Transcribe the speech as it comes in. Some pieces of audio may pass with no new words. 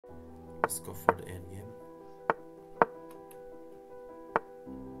Let's go for the end game.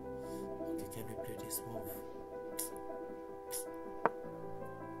 Okay, can we play this move?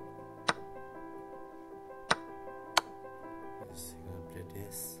 Yes, you're gonna play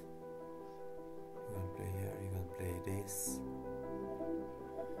this. You're gonna play here, you're gonna play this.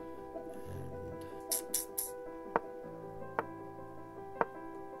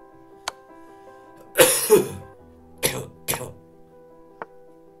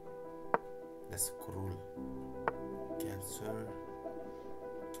 That's cruel. Cancer,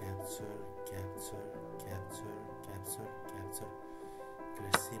 cancer, cancer, cancer, cancer, cancer.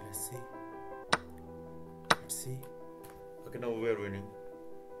 Let's see, let's see. Let's see. Okay, now we're winning.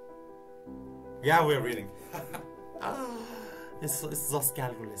 Yeah, we're winning. It's just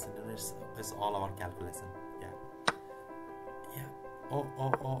calculation. It's all our calculation. Yeah. Yeah. Oh,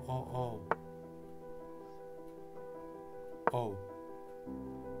 oh, oh, oh, oh. Oh.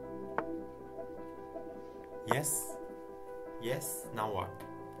 Yes. Yes. Now what?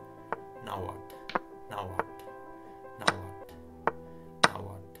 Now what? Now what? Now what? Now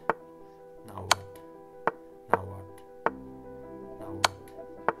what? Now what? Now what? Now what? Now what?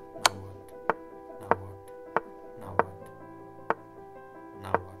 Now what? Now what?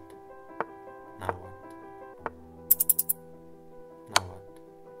 Now what? Now what? Now what?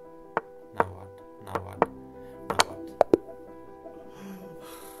 Now what? Now what? Now what?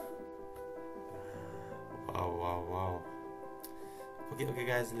 Wow, wow, wow. Okay,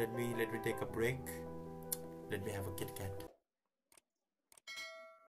 guys, let me take a break. Let me have a Kit Kat.